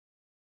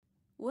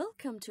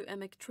Welcome to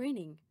EMIC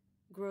Training,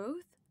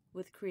 Growth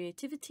with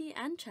Creativity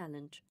and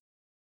Challenge.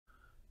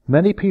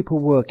 Many people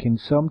work in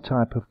some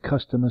type of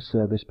customer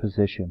service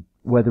position,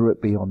 whether it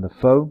be on the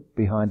phone,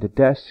 behind a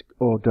desk,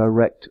 or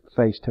direct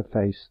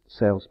face-to-face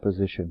sales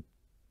position.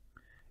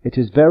 It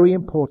is very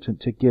important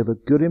to give a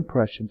good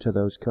impression to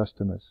those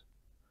customers.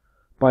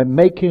 By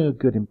making a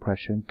good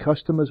impression,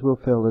 customers will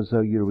feel as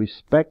though you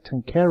respect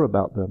and care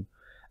about them,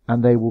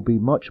 and they will be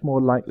much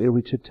more likely to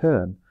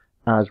return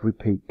as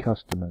repeat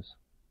customers.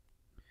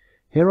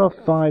 Here are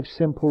 5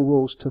 simple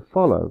rules to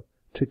follow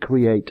to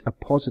create a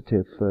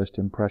positive first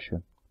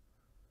impression.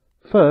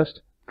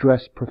 First,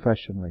 dress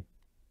professionally.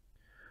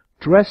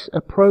 Dress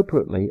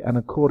appropriately and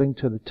according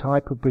to the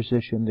type of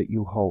position that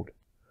you hold.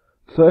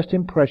 First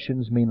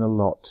impressions mean a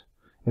lot.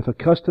 If a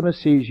customer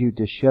sees you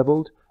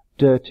disheveled,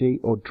 dirty,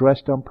 or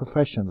dressed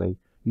unprofessionally,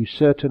 you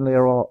certainly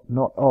are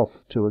not off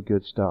to a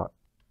good start.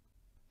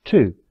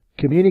 2.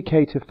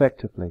 Communicate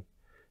effectively.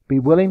 Be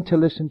willing to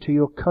listen to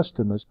your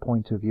customer's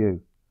point of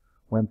view.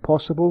 When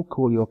possible,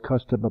 call your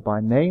customer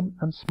by name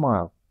and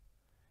smile.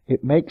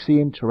 It makes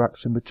the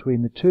interaction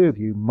between the two of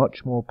you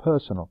much more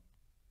personal.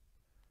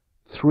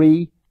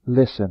 3.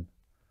 Listen.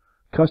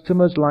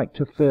 Customers like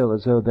to feel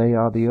as though they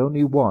are the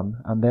only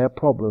one and their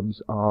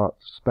problems are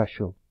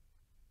special.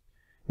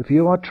 If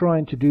you are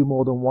trying to do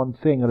more than one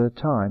thing at a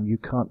time, you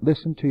can't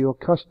listen to your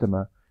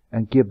customer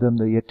and give them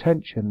the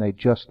attention they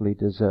justly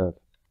deserve.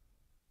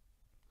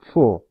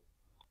 4.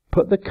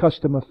 Put the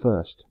customer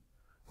first.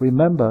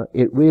 Remember,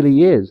 it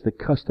really is the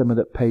customer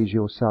that pays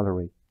your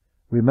salary.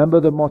 Remember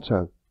the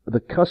motto, the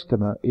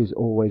customer is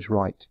always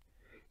right.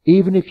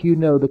 Even if you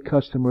know the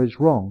customer is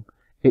wrong,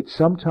 it's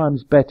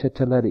sometimes better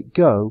to let it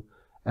go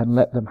and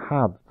let them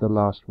have the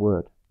last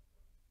word.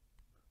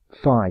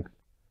 5.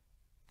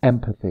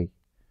 Empathy.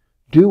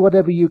 Do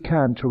whatever you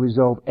can to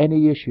resolve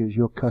any issues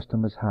your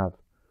customers have.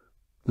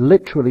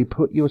 Literally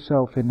put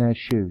yourself in their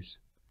shoes.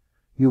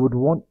 You would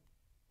want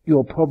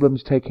your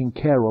problems taken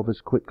care of as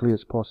quickly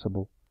as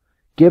possible.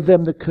 Give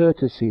them the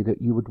courtesy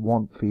that you would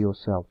want for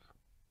yourself.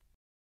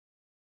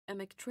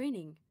 EMIC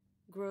Training,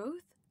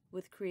 Growth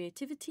with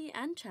Creativity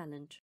and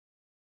Challenge.